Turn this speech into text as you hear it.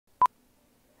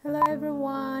Hello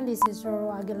everyone, this is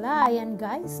Roro Aguila. Ayan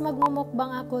guys,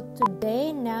 magmumukbang ako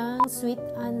today ng sweet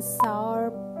and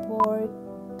sour pork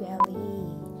belly.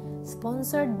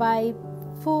 Sponsored by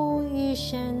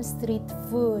Fusion Street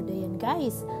Food. Ayan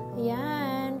guys,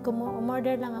 ayan,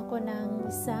 umorder lang ako ng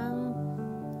isang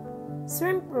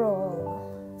shrimp roll.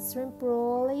 Shrimp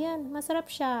roll, ayan, masarap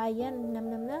siya. Ayan,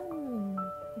 nam.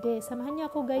 Okay, samahan niyo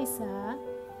ako guys ha.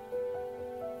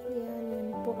 Ayan,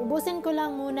 yan po. Ubusin ko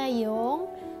lang muna yung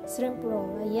shrimp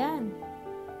roll. Ayan.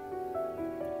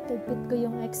 Tagpit ko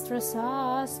yung extra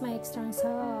sauce. May extra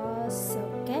sauce.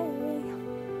 Okay.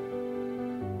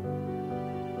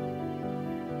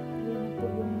 Ayan na po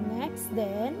yung next.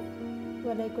 Then,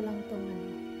 walay ko lang itong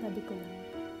tabi ko lang.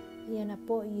 Ayan na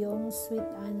po yung sweet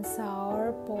and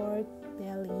sour pork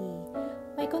belly.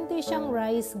 May konti siyang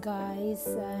rice guys.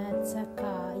 At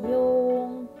saka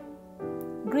yung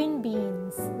green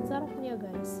beans. Masarap niya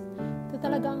guys. Ito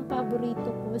talaga ang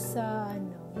paborito ko sa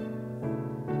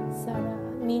sa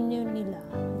menu nila.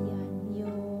 Ayan,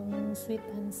 yung sweet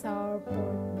and sour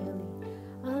pork belly.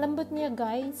 Ang lambot niya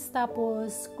guys,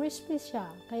 tapos crispy siya.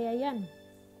 Kaya yan.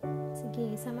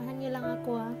 Sige, samahan niyo lang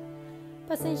ako ha.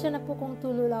 Pasensya na po kung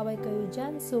tululaway kayo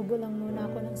dyan. Subo lang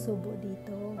muna ako ng subo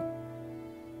dito.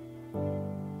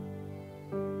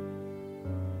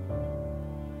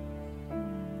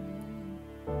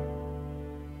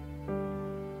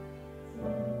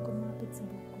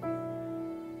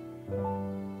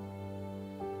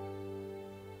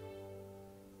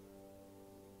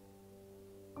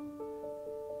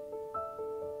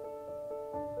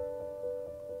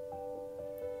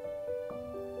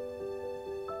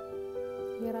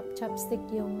 Hirap chopstick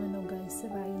yung guys,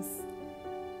 rice.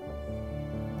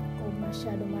 Ako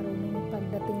masyado marunong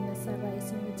pagdating na sa rice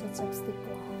yung chopstick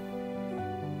ko.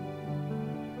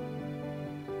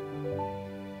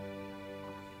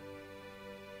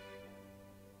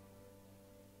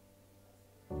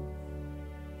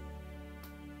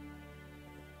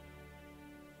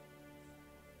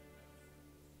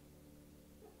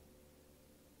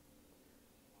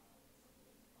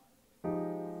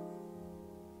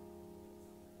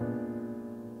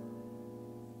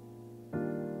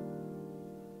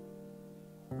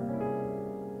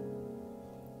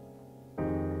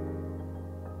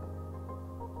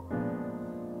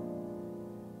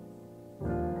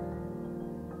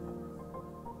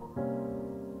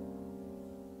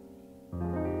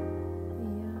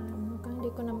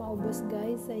 Ko na maubos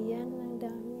guys. Ayan, ang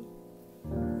dami.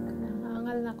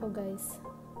 Nangangal na ko guys.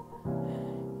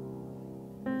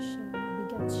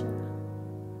 Mabigat siya.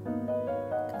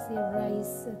 Kasi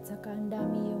rice at saka ang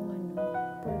dami yung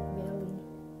pork belly.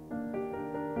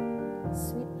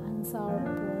 Sweet and sour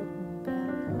pork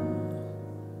belly.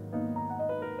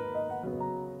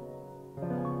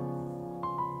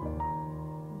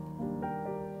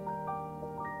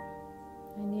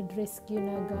 I need rescue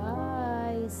na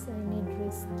guys. I need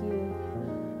rescue.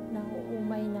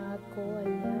 Nauumay na ako.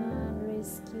 Ayan.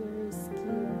 Rescue.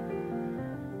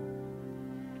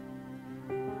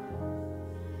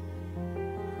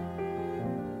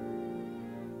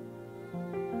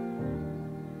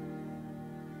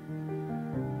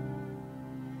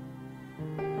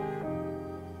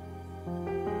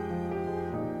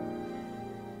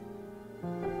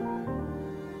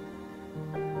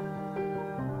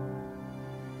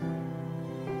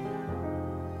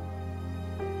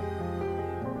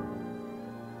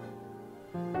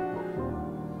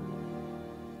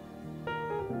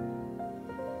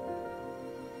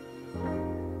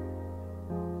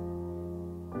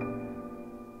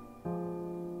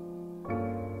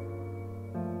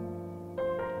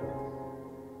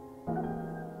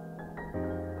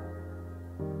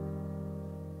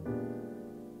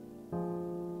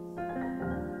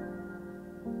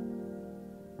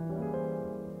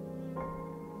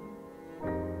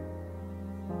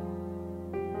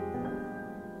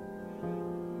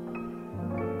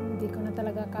 Hindi ko na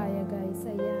talaga kaya guys.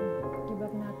 Ayan, give up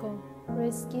na ako.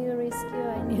 Rescue,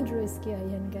 I need rescue.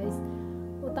 Ayan guys,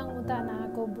 utang-uta na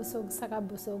ako, busog saka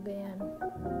busog. Ayan,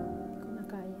 hindi ko na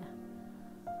kaya.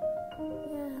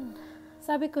 Ayan,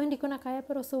 sabi ko hindi ko na kaya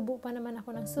pero subo pa naman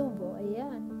ako ng subo.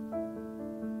 Ayan.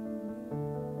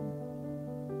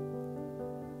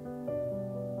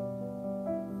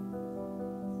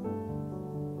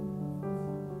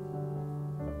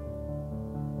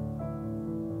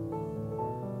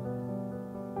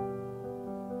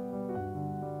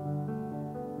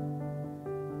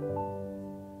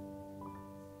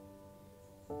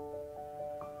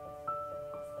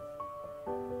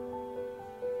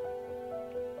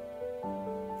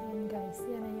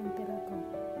 Yan na yung tira ko.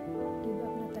 Give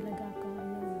up na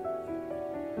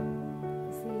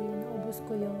naubos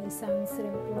ko yung isang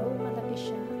shrimp roll. Malaki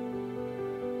siya.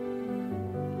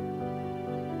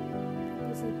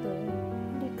 Tapos ito,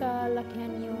 hindi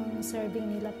kalakihan yung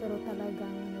serving nila pero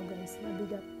talagang guys,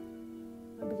 mabigat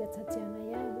sa tiyan.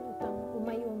 Ayan,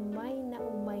 umay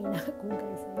na ako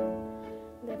guys. Ayan.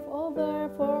 Leftover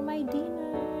for my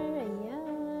dinner.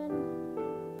 Ayan,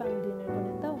 pang dinner ko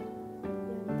na to.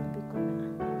 Ayan, tabi ko na.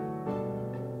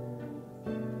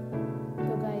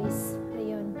 Ito guys,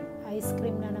 ayun, ice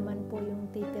cream na naman po yung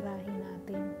titirahin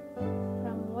natin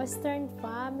from Western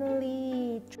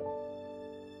Family.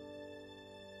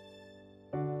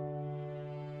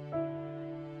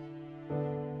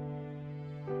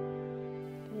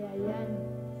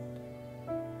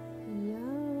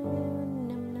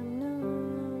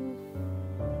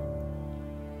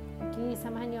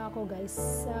 Samahan nyo ako guys.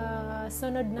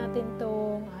 Sunod natin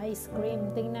tong ice cream.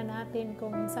 Tingnan natin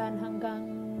kung saan hanggang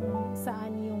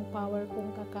saan yung power kong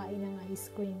kakain ng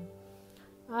ice cream.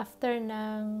 After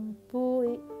ng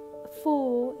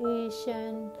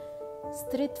Asian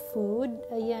street food,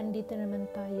 ayan, dito naman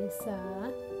tayo sa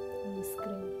ice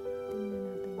cream. Tingnan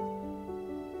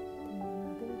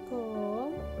natin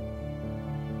kung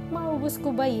maubos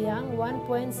ko ba yung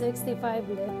 1.65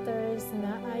 liters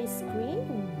na ice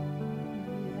cream.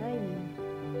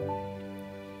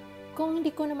 Kung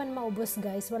hindi ko naman maubos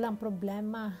guys, walang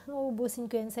problema. Mauubusin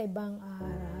ko yan sa ibang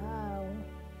araw.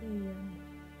 Ayan.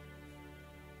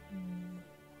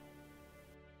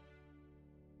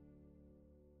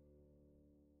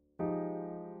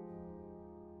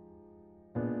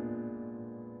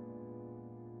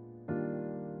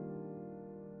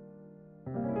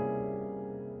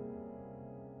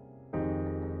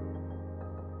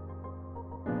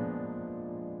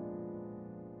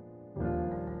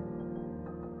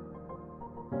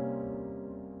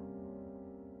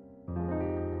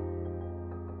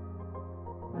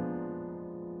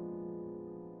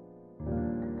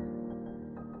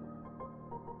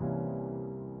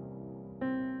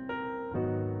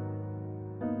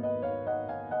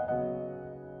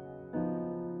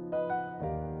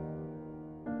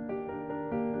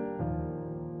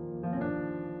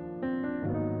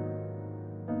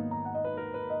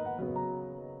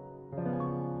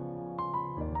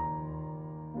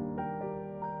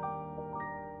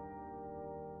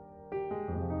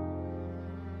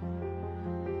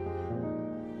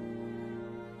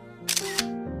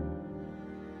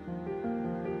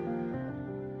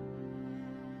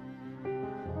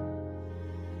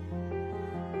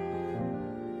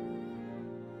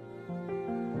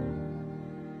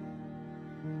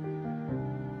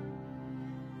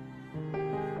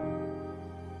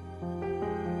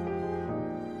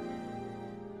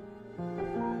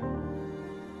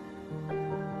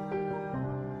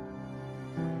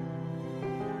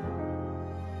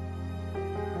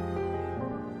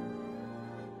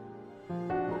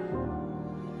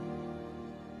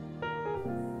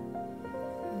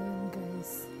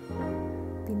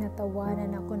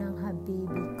 Tinatawanan ako ng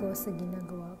habibi ko sa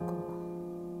ginagawa ko.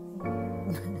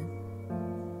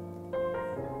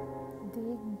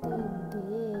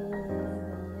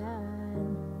 Ayan.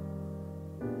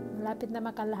 Malapit na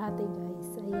makalahati guys.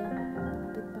 Ayan.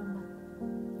 Malapit pa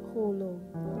mahulog.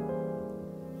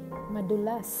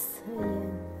 Madulas.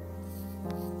 Ayan.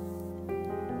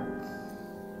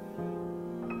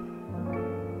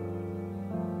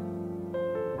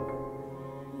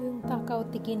 Takaw,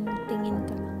 tingin ka lang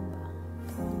ba?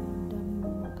 Ang dami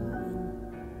mo makain.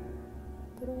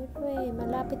 Pero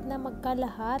malapit na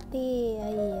magkalahati.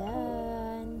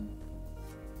 Ayan.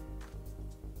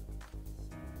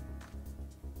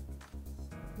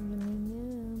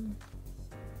 Yum.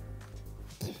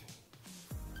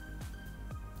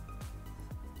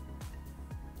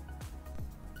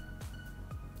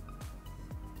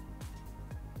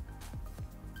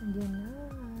 Ayan na.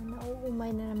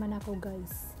 Nauumay na naman ako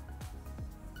guys.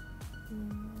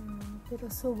 Pero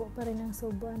subo pa rin ang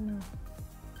subo, ano.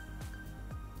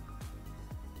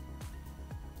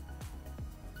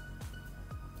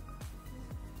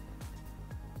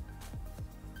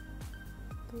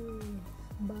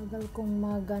 Bagal kong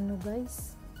magano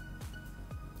guys.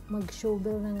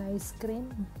 Mag-shovel ng ice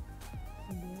cream.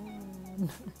 Ayan.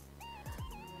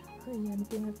 Ayan,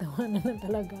 tinatawanan na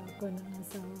talaga ako ng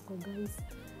asawa ko guys.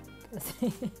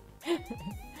 Kasi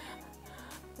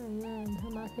ayan,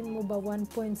 hamakin mo ba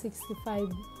 1.65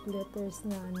 liters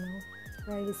na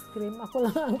ice cream? Ako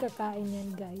lang ang kakain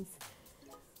yan guys.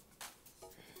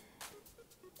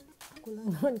 Ako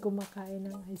lang naman kumakain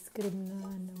ng ice cream na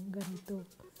ganito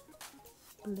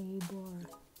flavor.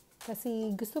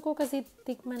 Kasi gusto ko kasi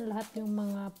tikman lahat yung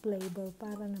mga flavor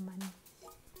para naman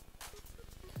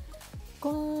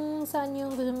Kung saan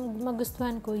yung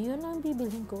magustuhan ko, yun ang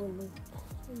bibilhin ko ulit.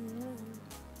 Ayan.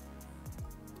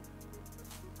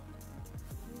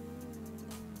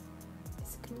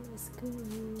 Ice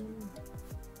cream.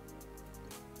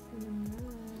 Ayan.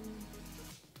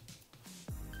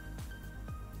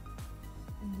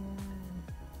 Ayan.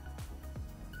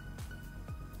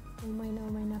 Umay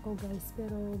na ako guys,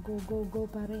 pero go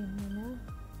pa rin. Ayan.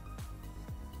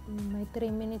 May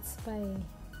 3 minutes pa eh.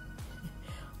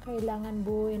 Kailangan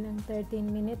buuin ng 13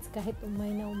 minutes kahit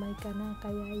umay ka na,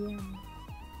 kaya yan.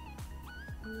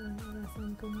 Ayan,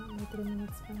 arasan ko na, may 3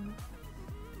 minutes pa na.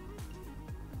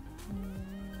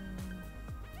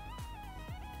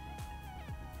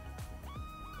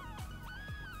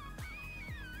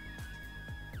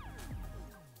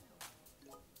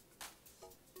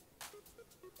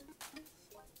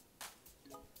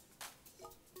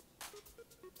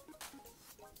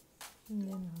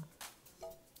 Ayan o.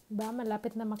 Ba,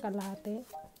 malapit na makalahati.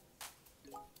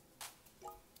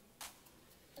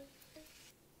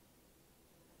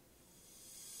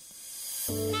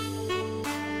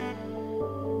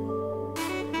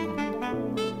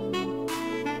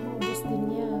 Maubos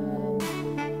din yan.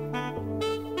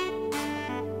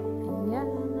 Ayan.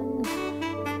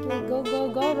 Okay,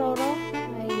 go, Roro.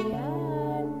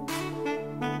 Ayan.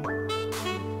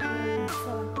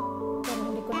 Pero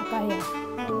hindi ko na kaya.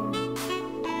 Ayan.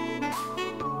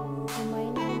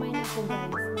 Umay na po guys.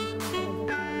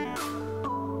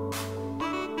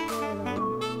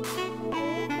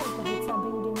 Kahit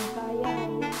sabing hindi na kaya.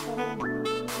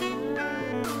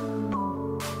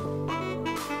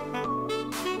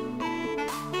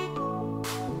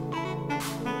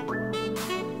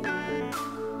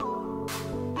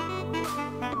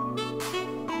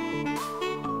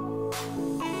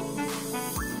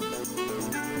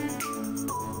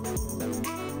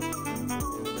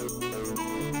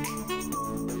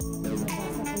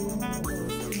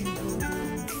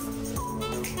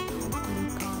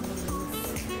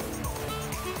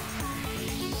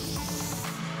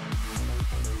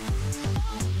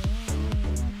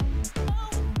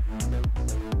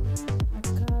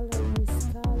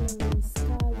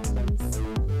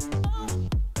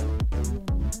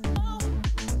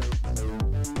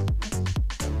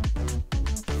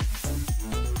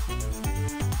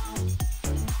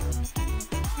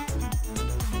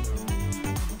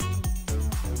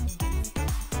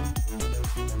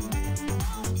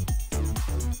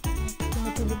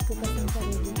 Pilit ko kasi ang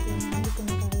sarili ko, hindi ko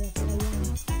na kaya, kaya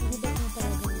give up na talaga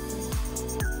ako.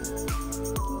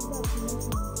 Give up na,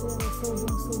 pero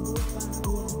subong-subo pa,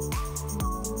 ayan.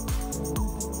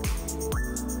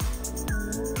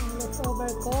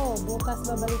 Leftover ko, bukas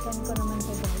babalikan ko naman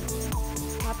to guys.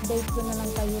 Update ko na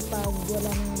lang kayo pag wala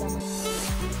nang laman yung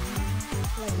lagayan.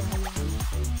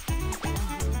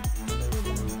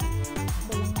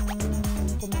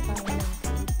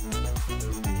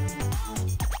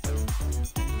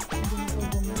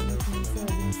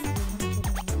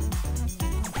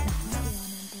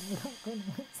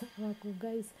 Ako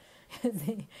guys,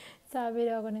 kasi sabi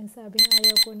daw ako ng sabing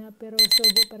ayaw ko na, pero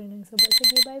subo pa rin ang subo.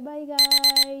 Sige, bye bye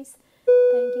guys,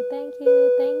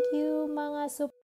 thank you mga